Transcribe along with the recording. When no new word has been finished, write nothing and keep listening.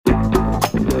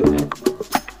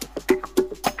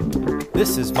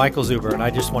This is Michael Zuber, and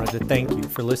I just wanted to thank you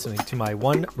for listening to my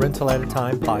One Rental at a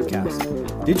Time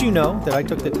podcast. Did you know that I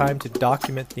took the time to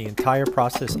document the entire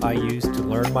process I used to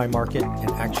learn my market and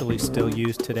actually still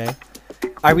use today?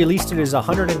 I released it as a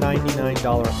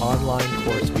 $199 online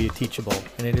course via Teachable,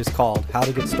 and it is called How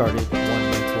to Get Started One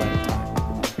Rental at a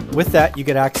Time. With that, you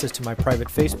get access to my private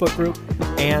Facebook group,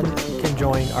 and you can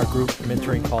join our group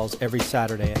mentoring calls every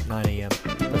Saturday at 9 a.m.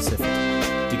 Pacific.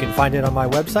 You can find it on my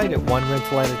website at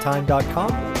onerentalatatime.com.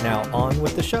 Now on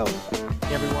with the show.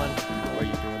 Hey everyone, how are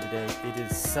you doing today? It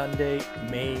is Sunday,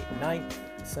 May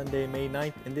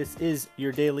 9th, and this is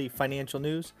your daily financial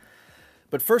news.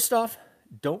 But first off,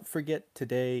 don't forget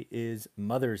today is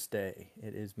Mother's Day.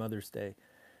 It is Mother's Day.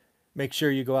 Make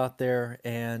sure you go out there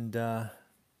and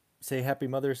say Happy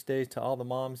Mother's Day to all the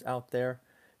moms out there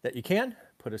that you can.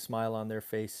 Put a smile on their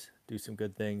face, do some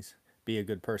good things, be a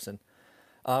good person.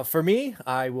 For me,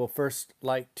 I will first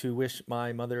like to wish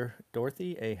my mother,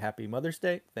 Dorothy, a happy Mother's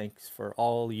Day. Thanks for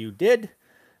all you did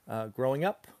growing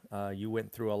up. You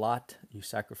went through a lot. You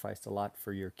sacrificed a lot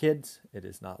for your kids. It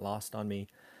is not lost on me.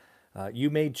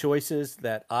 You made choices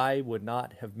that I would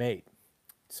not have made.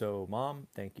 So, Mom,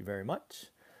 thank you very much.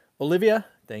 Olivia,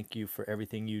 thank you for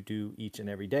everything you do each and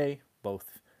every day,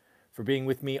 both for being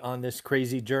with me on this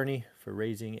crazy journey, for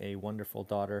raising a wonderful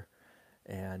daughter,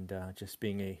 and just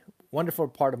being a wonderful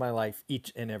part of my life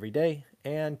each and every day.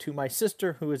 And to my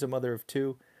sister, who is a mother of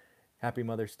two, happy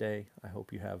Mother's Day. I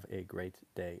hope you have a great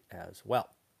day as well.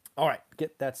 All right,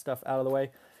 get that stuff out of the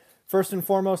way. First and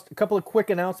foremost, a couple of quick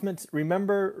announcements.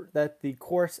 Remember that the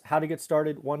course, How to Get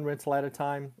Started One Rental at a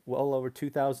Time, well over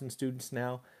 2,000 students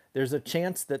now. There's a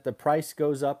chance that the price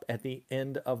goes up at the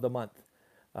end of the month.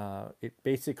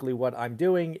 Basically what I'm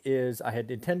doing is I had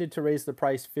intended to raise the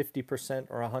price 50%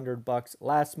 or $100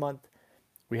 last month.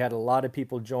 We had a lot of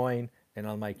people join, and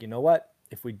I'm like, you know what?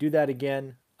 If we do that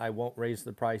again, I won't raise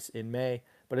the price in May.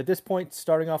 But at this point,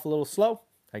 starting off a little slow.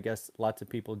 I guess lots of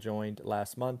people joined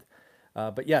last month.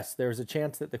 But yes, there's a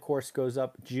chance that the course goes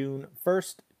up June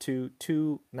 1st to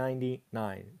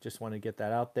 $299. Just want to get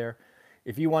that out there.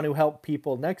 If you want to help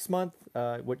people next month,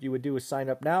 what you would do is sign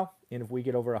up now. And if we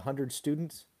get over 100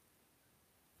 students,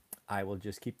 I will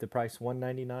just keep the price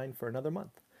 $199 for another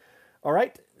month. All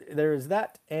right, there's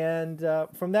that. And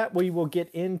from that, we will get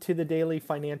into the daily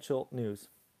financial news.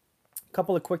 A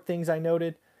couple of quick things I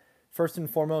noted. First and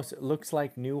foremost, it looks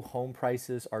like new home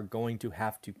prices are going to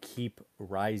have to keep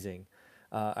rising.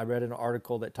 I read an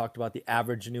article that talked about the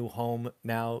average new home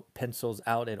now pencils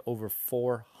out at over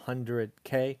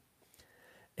 $400K.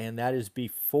 And that is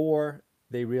before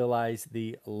they realize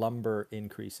the lumber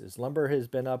increases. Lumber has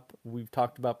been up, we've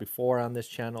talked about before on this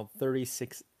channel,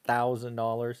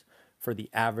 $36,000 for the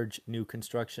average new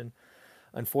construction.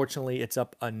 Unfortunately, it's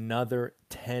up another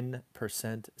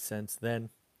 10% since then.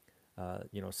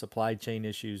 Supply chain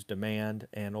issues, demand,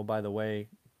 and oh, by the way,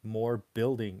 more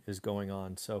building is going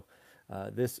on. So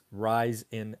this rise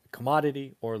in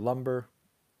commodity or lumber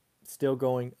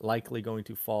still likely going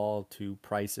to fall to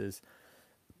prices.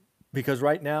 Because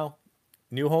right now,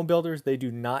 new home builders, they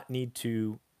do not need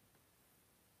to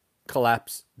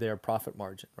collapse their profit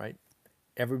margin, right?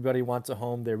 Everybody wants a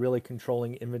home. They're really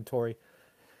controlling inventory.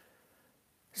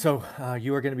 So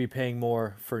you are going to be paying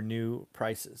more for new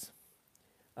prices.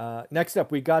 Next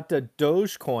up, we got the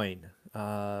Dogecoin.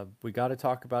 We got to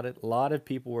talk about it. A lot of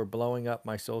people were blowing up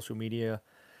my social media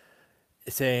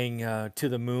saying to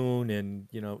the moon and,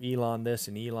 Elon this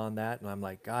and Elon that. And I'm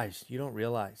like, guys, you don't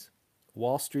realize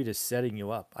Wall Street is setting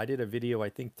you up. I did a video, I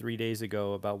think 3 days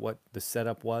ago about what the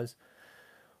setup was.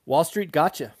 Wall Street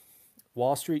got you.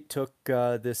 Wall Street took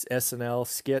this SNL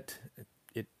skit.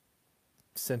 It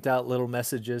sent out little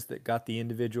messages that got the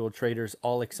individual traders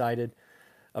all excited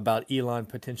about Elon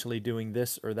potentially doing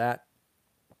this or that.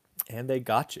 And they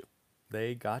got you.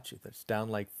 They got you. That's down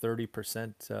like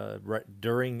 30%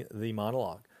 during the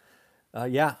monologue.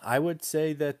 I would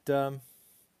say that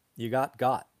you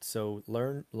got. So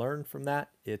learn from that.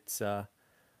 It's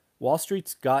Wall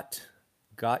Street's got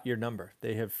your number.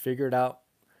 They have figured out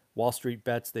Wall Street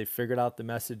bets. They've figured out the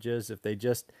messages. If they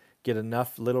just get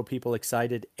enough little people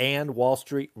excited and Wall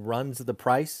Street runs the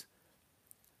price,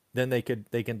 then they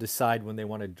can decide when they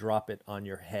want to drop it on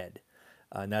your head.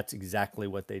 And that's exactly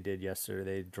what they did yesterday.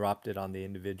 They dropped it on the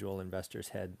individual investor's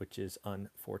head, which is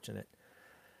unfortunate.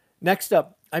 Next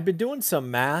up, I've been doing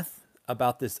some math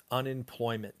about this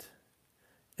unemployment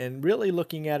and really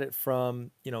looking at it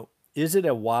from, is it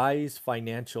a wise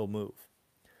financial move?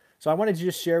 So I wanted to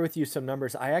just share with you some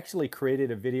numbers. I actually created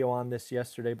a video on this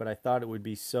yesterday, but I thought it would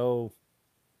be so,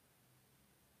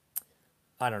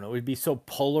 it would be so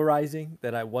polarizing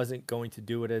that I wasn't going to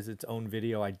do it as its own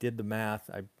video. I did the math.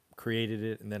 I created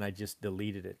it and then I just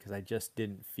deleted it because I just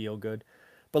didn't feel good.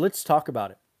 But let's talk about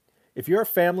it. If you're a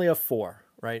family of four,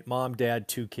 right? Mom, dad,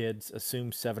 two kids,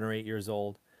 assume 7 or 8 years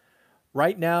old.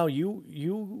 Right now,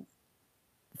 you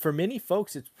for many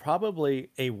folks, it's probably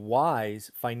a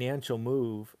wise financial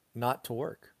move not to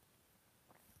work.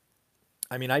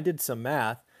 I mean, I did some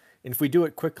math, and if we do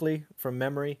it quickly from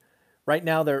memory, right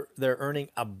now they're earning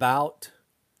about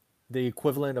the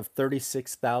equivalent of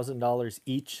 $36,000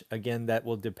 each. Again, that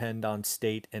will depend on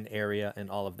state and area and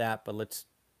all of that, but let's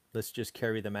just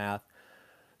carry the math.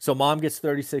 So mom gets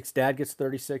 36, dad gets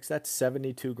 36, that's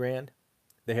 72 grand.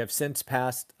 They have since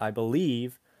passed, I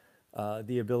believe,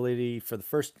 the ability for the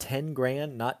first 10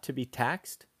 grand not to be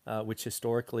taxed, which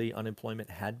historically unemployment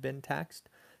had been taxed.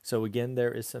 So again,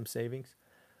 there is some savings.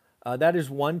 That is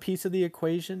one piece of the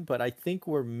equation, but I think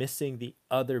we're missing the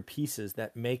other pieces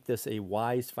that make this a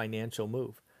wise financial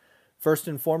move. First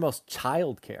and foremost,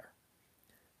 childcare.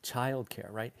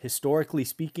 Childcare, right? Historically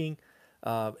speaking,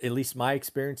 at least my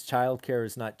experience, childcare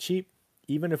is not cheap.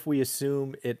 Even if we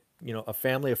assume it, a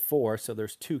family of four, so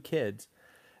there's two kids,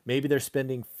 maybe they're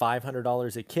spending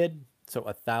 $500 a kid, so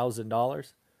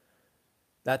 $1,000.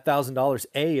 That $1,000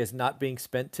 is not being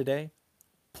spent today.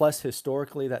 Plus,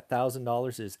 historically, that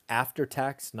 $1,000 is after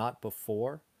tax, not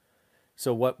before.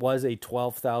 So what was a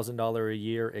 $12,000 a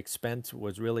year expense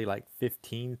was really like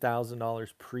 $15,000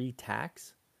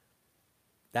 pre-tax.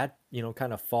 That,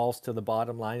 kind of falls to the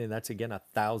bottom line, and that's, again,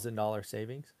 $1,000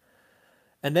 savings.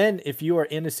 And then if you are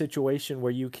in a situation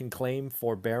where you can claim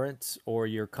forbearance or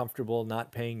you're comfortable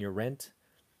not paying your rent,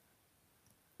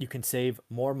 you can save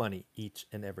more money each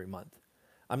and every month.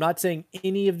 I'm not saying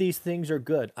any of these things are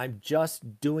good. I'm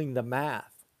just doing the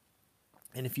math.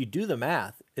 And if you do the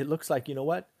math, it looks like, you know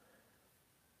what?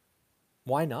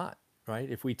 Why not, right?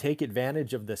 If we take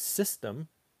advantage of the system,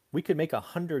 we could make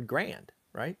 100 grand,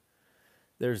 right?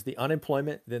 There's the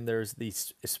unemployment, then there's the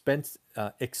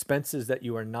expenses that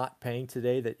you are not paying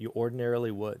today that you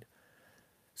ordinarily would.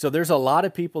 So there's a lot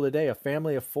of people today, a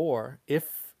family of four, if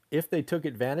they took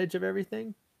advantage of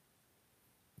everything,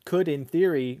 could, in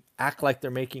theory, act like they're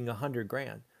making 100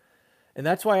 grand. And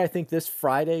that's why I think this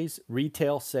Friday's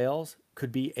retail sales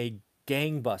could be a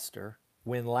gangbuster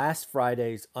when last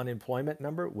Friday's unemployment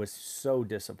number was so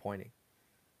disappointing.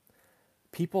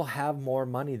 People have more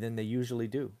money than they usually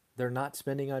do. They're not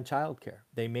spending on childcare.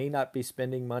 They may not be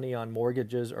spending money on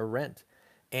mortgages or rent,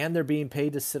 and they're being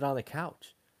paid to sit on the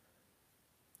couch.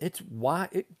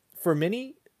 For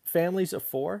many families of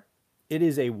four, it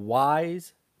is a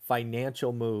wise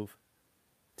financial move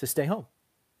to stay home.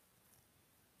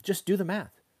 Just do the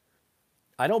math.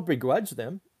 I don't begrudge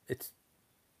them.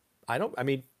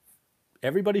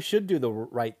 Everybody should do the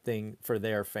right thing for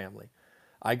their family.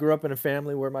 I grew up in a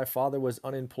family where my father was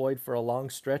unemployed for a long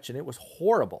stretch and it was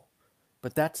horrible.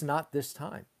 But that's not this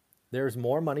time. There's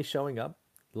more money showing up,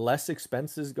 less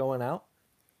expenses going out.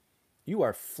 You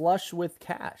are flush with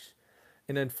cash.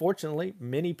 And unfortunately,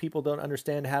 many people don't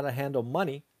understand how to handle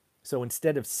money. So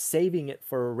instead of saving it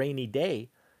for a rainy day,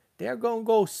 they're going to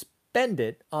go spend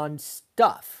it on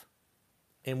stuff.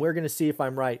 And we're going to see if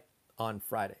I'm right on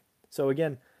Friday. So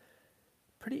again,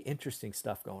 pretty interesting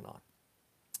stuff going on.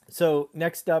 So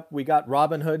next up, we got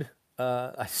Robinhood.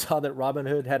 I saw that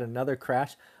Robinhood had another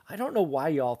crash. I don't know why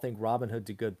y'all think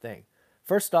Robinhood's a good thing.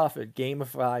 First off, it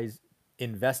gamifies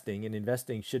investing, and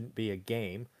investing shouldn't be a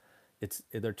game.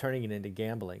 They're turning it into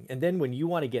gambling. And then when you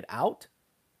want to get out,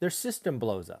 their system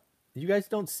blows up. You guys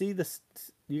don't see this?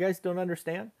 You guys don't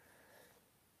understand?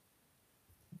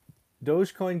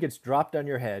 Dogecoin gets dropped on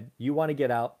your head. You want to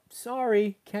get out.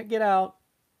 Sorry, can't get out.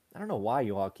 I don't know why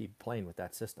you all keep playing with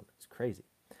that system. It's crazy.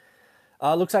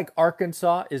 Looks like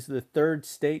Arkansas is the third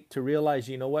state to realize,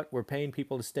 you know what, we're paying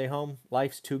people to stay home.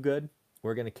 Life's too good.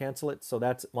 We're going to cancel it. So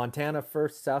that's Montana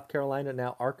first, South Carolina,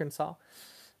 now Arkansas.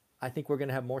 I think we're going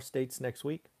to have more states next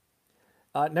week.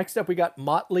 Next up, we got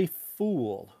Motley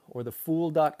Fool, or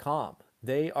thefool.com.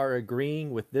 They are agreeing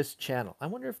with this channel. I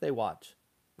wonder if they watch.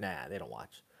 Nah, they don't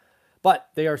watch. But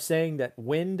they are saying that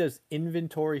when does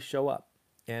inventory show up?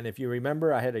 And if you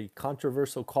remember, I had a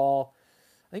controversial call,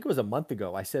 I think it was a month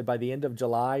ago. I said by the end of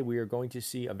July, we are going to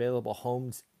see available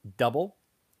homes double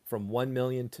from 1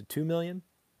 million to 2 million.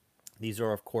 These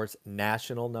are, of course,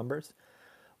 national numbers.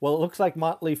 Well, it looks like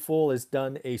Motley Fool has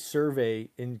done a survey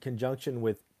in conjunction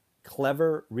with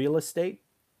Clever Real Estate.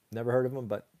 Never heard of them,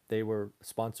 but they were a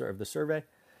sponsor of the survey.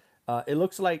 It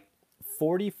looks like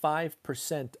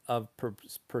 45% of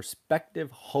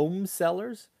prospective home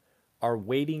sellers are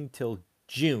waiting till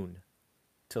June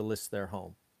to list their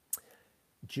home.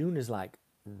 June is like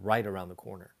right around the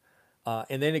corner.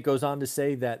 And then it goes on to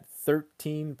say that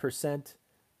 13%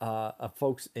 of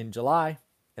folks in July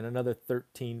and another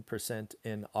 13%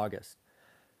 in August.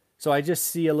 So I just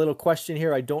see a little question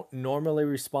here. I don't normally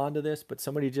respond to this, but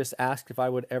somebody just asked if I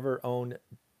would ever own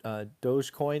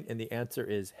Dogecoin, and the answer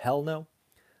is hell no.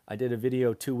 I did a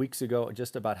video 2 weeks ago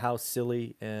just about how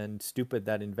silly and stupid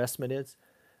that investment is.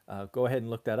 Go ahead and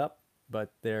look that up.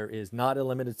 But there is not a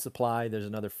limited supply. There's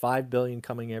another 5 billion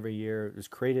coming every year. It was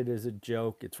created as a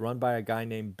joke. It's run by a guy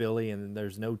named Billy, and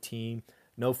there's no team,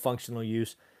 no functional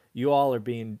use. You all are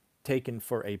being taken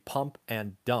for a pump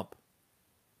and dump.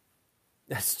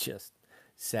 That's just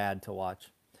sad to watch.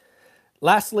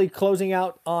 Lastly, closing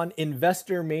out on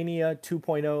Investor Mania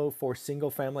 2.0 for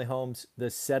single family homes. The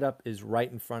setup is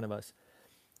right in front of us.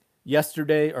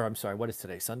 Yesterday, or I'm sorry, what is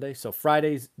today? Sunday? So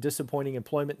Friday's disappointing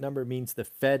employment number means the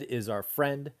Fed is our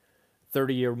friend.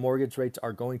 30-year mortgage rates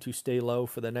are going to stay low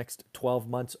for the next 12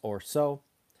 months or so.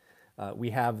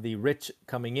 We have the rich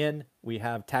coming in. We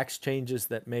have tax changes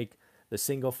that make the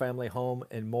single family home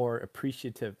a more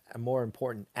appreciative, a more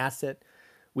important asset.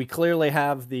 We clearly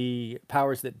have the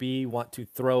powers that be want to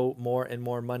throw more and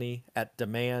more money at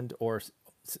demand or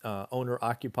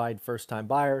owner-occupied first-time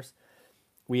buyers.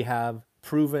 We have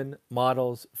proven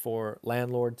models for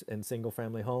landlords and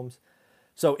single-family homes.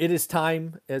 So it is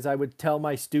time, as I would tell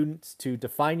my students, to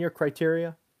define your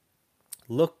criteria,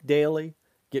 look daily,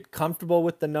 get comfortable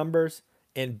with the numbers,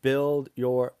 and build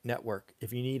your network.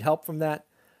 If you need help from that,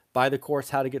 buy the course,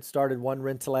 How to Get Started One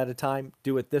Rental at a Time.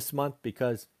 Do it this month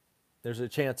because there's a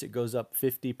chance it goes up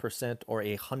 50% or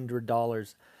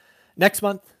 $100 next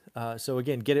month. So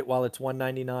again, get it while it's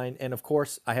 $199. And of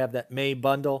course, I have that May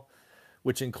bundle,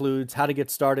 which includes How to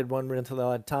Get Started One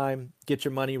Rental at a Time, Get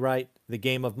Your Money Right, The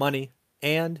Game of Money,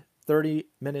 and 30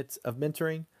 minutes of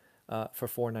mentoring for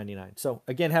 $499. So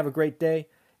again, have a great day.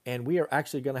 And we are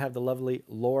actually going to have the lovely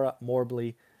Laura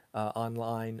Morbley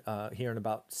online here in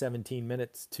about 17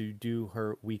 minutes to do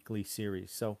her weekly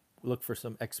series. So look for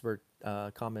some expert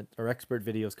comment or expert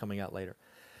videos coming out later.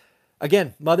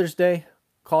 Again, Mother's Day,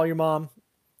 call your mom.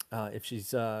 If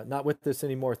she's not with us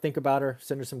anymore, think about her,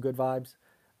 send her some good vibes.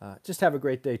 Just have a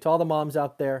great day. To all the moms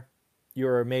out there,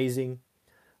 you're amazing.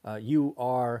 You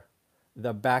are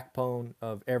the backbone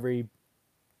of every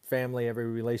family, every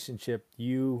relationship.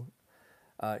 You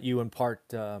impart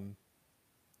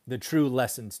the true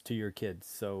lessons to your kids.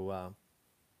 So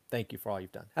thank you for all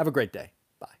you've done. Have a great day.